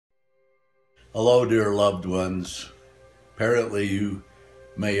Hello, dear loved ones. Apparently, you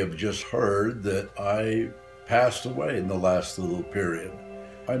may have just heard that I passed away in the last little period.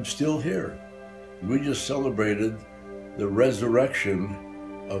 I'm still here. We just celebrated the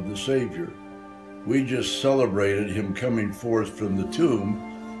resurrection of the Savior. We just celebrated him coming forth from the tomb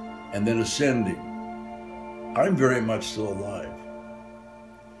and then ascending. I'm very much still alive.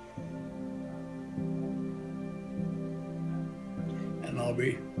 And I'll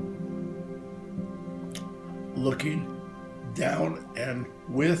be looking down and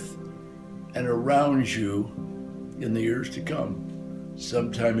with and around you in the years to come.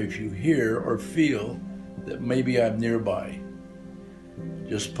 Sometime if you hear or feel that maybe I'm nearby,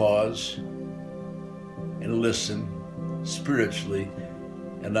 just pause and listen spiritually,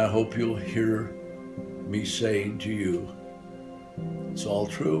 and I hope you'll hear me saying to you, it's all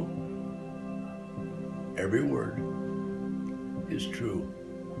true. Every word is true.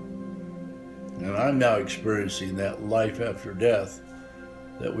 And I'm now experiencing that life after death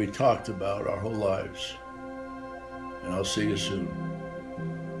that we talked about our whole lives. And I'll see you soon.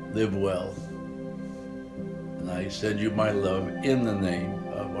 Live well. And I send you my love in the name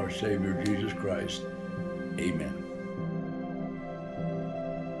of our Savior Jesus Christ. Amen.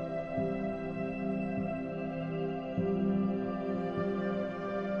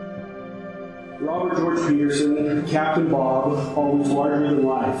 Robert George Pedersen, Captain Bob, always larger than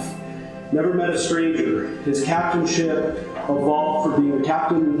life. Never met a stranger. His captainship evolved from being the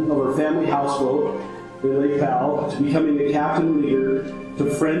captain of our family houseboat in Lake Powell to becoming the captain leader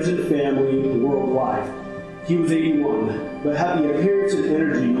to friends and family worldwide. He was 81, but had the appearance and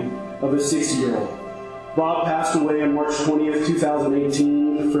energy of a 60-year-old. Bob passed away on March 20th,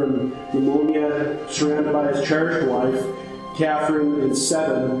 2018 from pneumonia, surrounded by his cherished wife, Catherine, and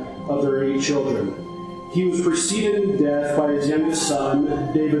 7 of their 8 children. He was preceded in death by his youngest son,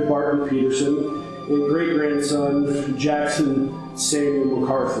 David Barton Pedersen, and great-grandson, Jackson Samuel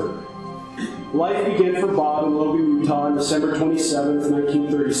MacArthur. Life began for Bob in Logan, Utah on December 27,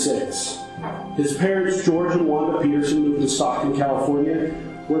 1936. His parents, George and Wanda Pedersen, moved to Stockton, California,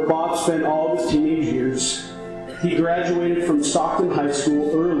 where Bob spent all of his teenage years. He graduated from Stockton High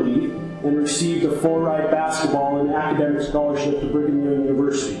School early and received a full-ride basketball and academic scholarship to Brigham Young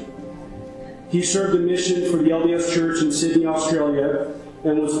University. He served a mission for the LDS Church in Sydney, Australia,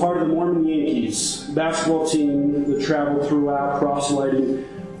 and was part of the Mormon Yankees basketball team that traveled throughout proselyting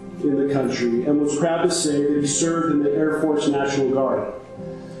in the country, and was proud to say that he served in the Air Force National Guard.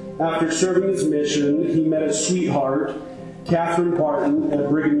 After serving his mission, he met his sweetheart, Catherine Barton, at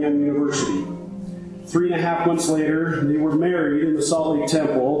Brigham Young University. 3.5 months later, they were married in the Salt Lake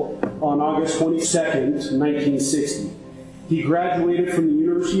Temple on August 22nd, 1960. He graduated from the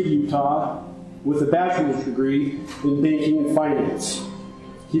University of Utah with a bachelor's degree in banking and finance.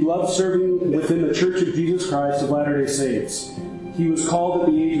 He loved serving within the Church of Jesus Christ of Latter-day Saints. He was called at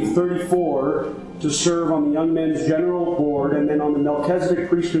the age of 34 to serve on the Young Men's General Board and then on the Melchizedek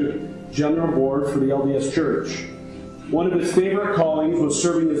Priesthood General Board for the LDS Church. One of his favorite callings was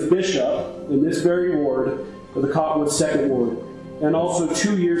serving as bishop in this very ward of the Cottonwood 2nd Ward, and also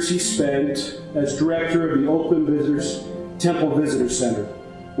 2 years he spent as director of the Oakland Temple Visitor Center,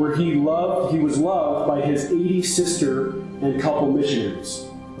 where he was loved by his 80 sister and couple missionaries.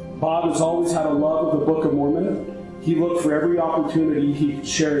 Bob has always had a love of the Book of Mormon. He looked for every opportunity he could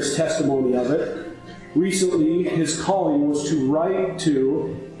share his testimony of it. Recently, his calling was to write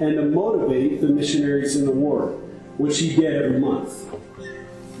to and to motivate the missionaries in the ward, which he did every month.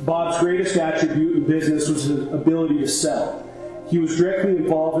 Bob's greatest attribute in business was his ability to sell. He was directly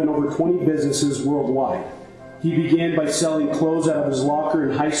involved in over 20 businesses worldwide. He began by selling clothes out of his locker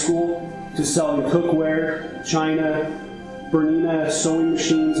in high school, to selling cookware, china, Bernina sewing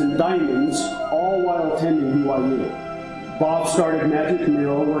machines, and diamonds, all while attending BYU. Bob started Magic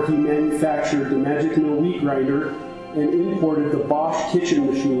Mill, where he manufactured the Magic Mill wheat grinder and imported the Bosch kitchen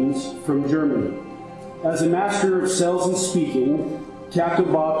machines from Germany. As a master of sales and speaking,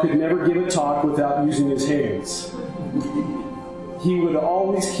 Captain Bob could never give a talk without using his hands. He would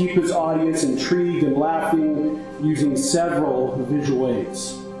always keep his audience intrigued and laughing using several visual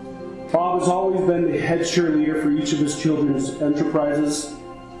aids. Bob has always been the head cheerleader for each of his children's enterprises.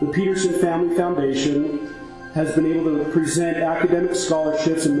 The Pedersen Family Foundation has been able to present academic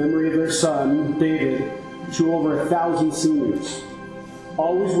scholarships in memory of their son, David, to over 1,000 seniors.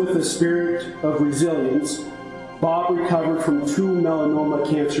 Always with a spirit of resilience, Bob recovered from 2 melanoma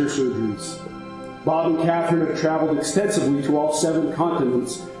cancer surgeries. Bob and Catherine have traveled extensively to all 7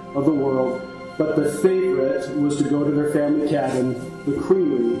 continents of the world, but the favorite was to go to their family cabin, the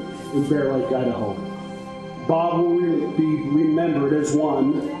Creamery, in Bear Lake, Idaho. Bob will be remembered as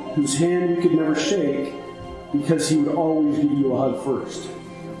one whose hand you could never shake because he would always give you a hug first.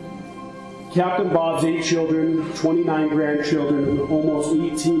 Captain Bob's 8 children, 29 grandchildren, and almost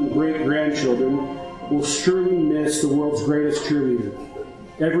 18 great-grandchildren will surely miss the world's greatest cheerleader.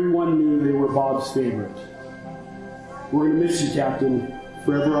 Everyone knew they were Bob's favorite. We're going to miss you, Captain.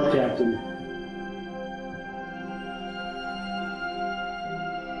 Forever our Captain.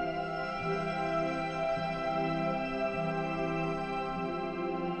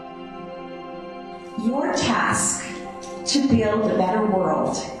 Your task to build a better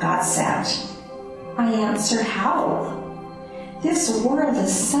world, God said. I answered, how? This world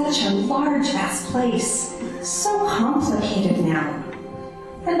is such a large, vast place, so complicated now.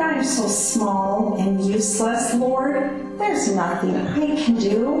 And I'm so small and useless, Lord, there's nothing I can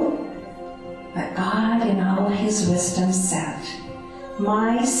do. But God in all his wisdom said,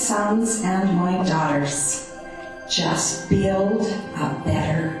 my sons and my daughters, just build a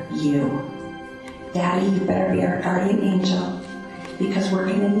better you. Daddy, you better be our guardian angel, because we're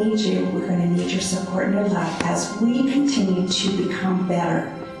going to need you. We're going to need your support and your love as we continue to become better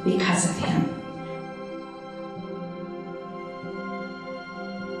because of him.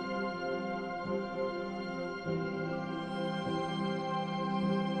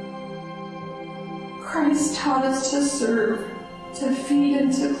 Christ taught us to serve, to feed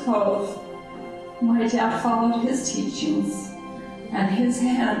and to clothe. My dad followed his teachings, and his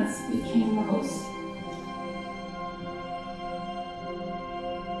hands became rose.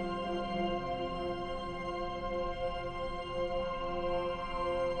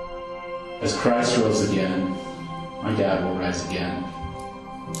 As Christ rose again, my dad will rise again.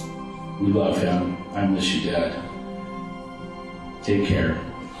 We love him. I miss you, Dad. Take care.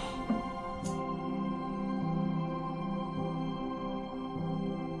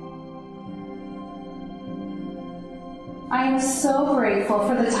 I am so grateful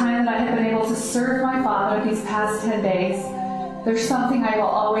for the time that I have been able to serve my father these past 10 days. There's something I will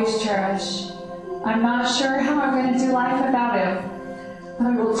always cherish. I'm not sure how I'm going to do life without him, but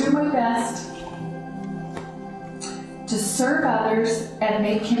I will do my best to serve others and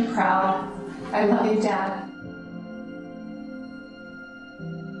make him proud. I love you, Dad.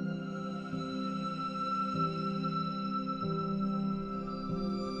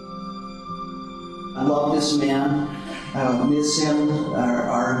 I love this man. Miss him.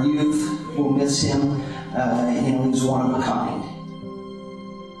 Our youth will miss him. He's one of a kind.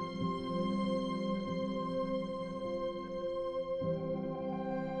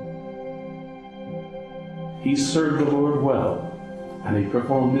 He served the Lord well, and he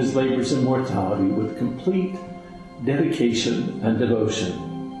performed his labors in mortality with complete dedication and devotion.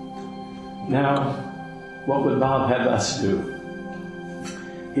 Now, what would Bob have us do?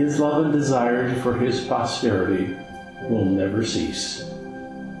 His love and desire for his posterity will never cease.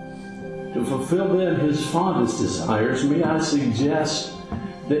 To fulfill then his fondest desires, may I suggest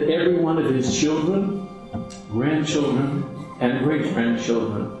that every one of his children, grandchildren, and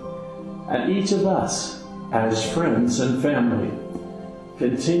great-grandchildren, and each of us, as friends and family,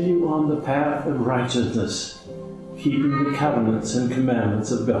 continue on the path of righteousness, keeping the covenants and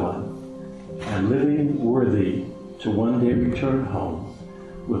commandments of God, and living worthy to one day return home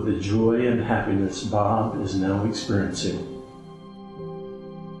with the joy and happiness Bob is now experiencing.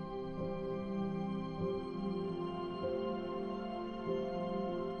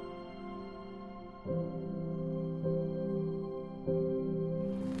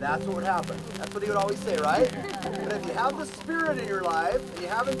 That's what would happen. That's what he would always say, right? But if you have the Spirit in your life, and you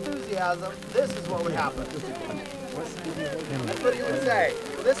have enthusiasm, this is what would happen. That's what he would say.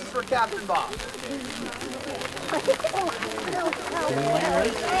 So this is for Captain Bob.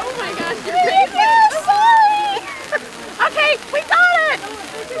 Oh my gosh, you're crazy! Sorry! Okay, we got it!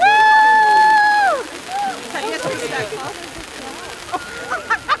 Woo! So you have to be respectful.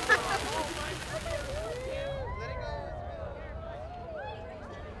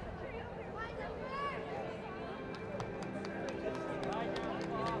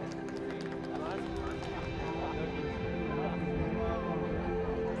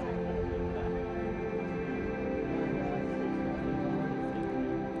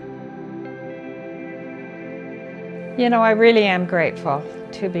 You know, I really am grateful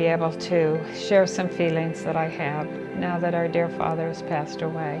to be able to share some feelings that I have now that our dear father has passed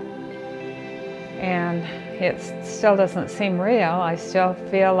away. And it still doesn't seem real. I still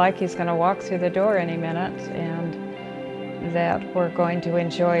feel like he's going to walk through the door any minute, and that we're going to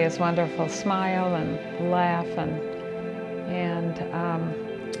enjoy his wonderful smile and laugh, and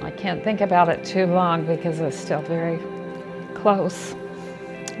I can't think about it too long because it's still very close.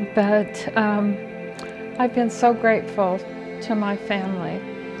 But I've been so grateful to my family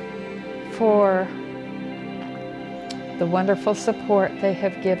for the wonderful support they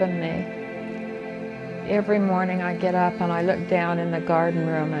have given me. Every morning I get up and I look down in the garden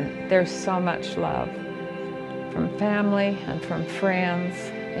room, and there's so much love from family and from friends,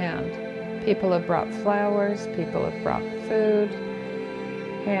 and people have brought flowers, people have brought food,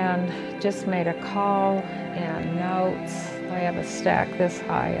 and just made a call and notes. I have a stack this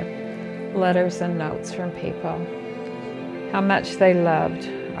high of letters and notes from people, how much they loved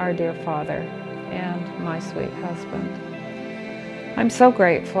our dear Father and my sweet husband. I'm so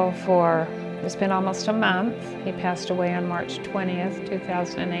grateful for, it's been almost a month. He passed away on March 20th,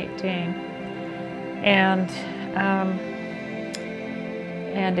 2018. And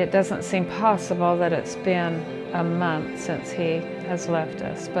it doesn't seem possible that it's been a month since he has left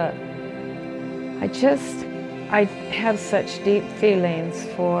us, but I have such deep feelings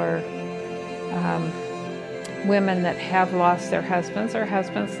for women that have lost their husbands, or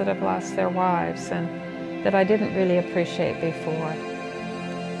husbands that have lost their wives, and that I didn't really appreciate before.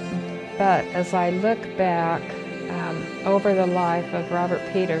 But as I look back over the life of Robert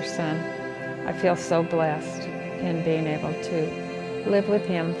Pedersen, I feel so blessed in being able to live with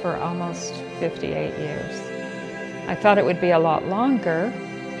him for almost 58 years. I thought it would be a lot longer.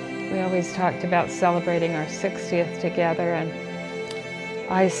 We always talked about celebrating our 60th together, and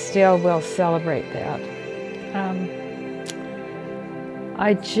I still will celebrate that.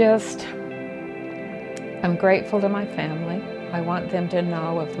 I'm grateful to my family. I want them to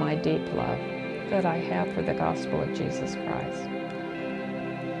know of my deep love that I have for the gospel of Jesus Christ.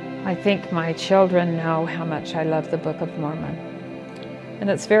 I think my children know how much I love the Book of Mormon. And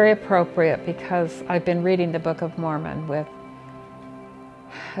it's very appropriate because I've been reading the Book of Mormon with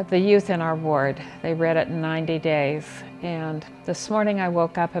the youth in our ward. They read it in 90 days. And this morning I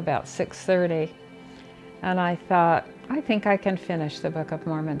woke up about 6:30 and I thought, I think I can finish the Book of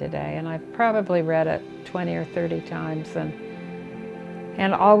Mormon today. And I've probably read it 20 or 30 times. And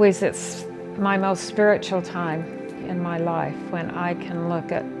always it's my most spiritual time in my life when I can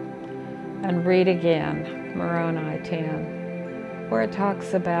look at and read again Moroni 10, where it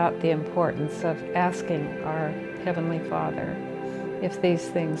talks about the importance of asking our Heavenly Father if these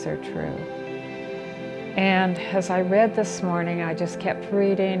things are true. And as I read this morning, I just kept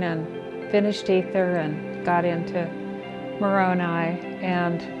reading and finished Ether and got into Moroni.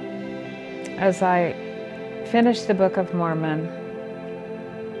 And as I finished the Book of Mormon,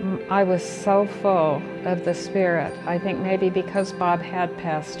 I was so full of the Spirit. I think maybe because Bob had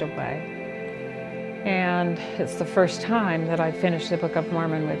passed away. And it's the first time that I finished the Book of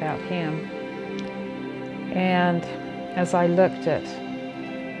Mormon without him. And as I looked at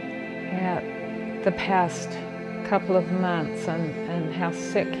the past couple of months and how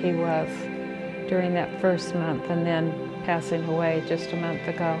sick he was during that first month and then passing away just a month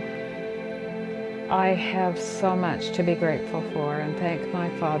ago, I have so much to be grateful for, and thank my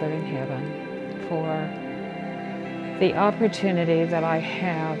Father in heaven for the opportunity that I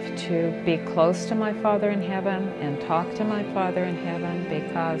have to be close to my Father in heaven and talk to my Father in heaven,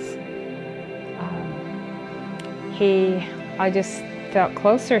 because I just felt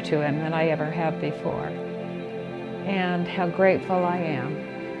closer to him than I ever have before. And how grateful I am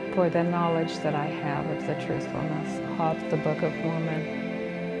for the knowledge that I have of the truthfulness of the Book of Mormon,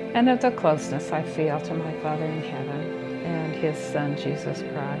 and of the closeness I feel to my Father in heaven and his Son, Jesus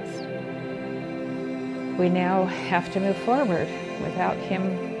Christ. We now have to move forward without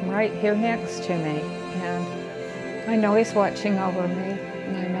him right here next to me. And I know he's watching over me,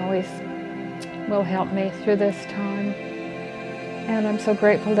 and I know he will help me through this time. And I'm so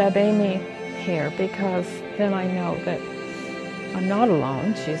grateful to have Amy here, because then I know that I'm not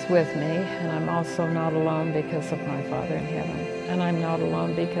alone. She's with me, and I'm also not alone because of my Father in heaven. And I'm not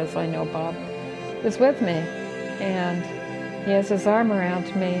alone because I know Bob is with me, and he has his arm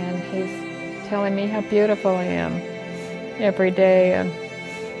around me, and he's telling me how beautiful I am every day. And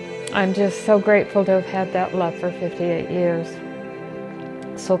I'm just so grateful to have had that love for 58 years.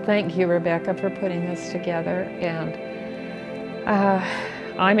 So thank you, Rebecca, for putting this together. And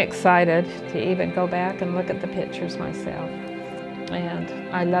I'm excited to even go back and look at the pictures myself. And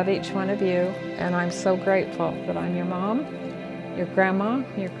I love each one of you, and I'm so grateful that I'm your mom, your grandma,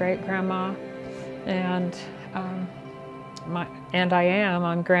 your great-grandma, and I'm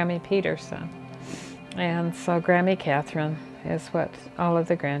Grammy Pedersen. And so Grammy Catherine is what all of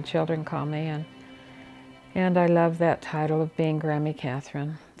the grandchildren call me, and I love that title of being Grammy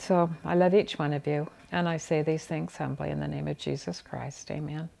Catherine. So I love each one of you, and I say these things humbly in the name of Jesus Christ.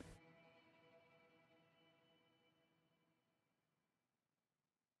 Amen.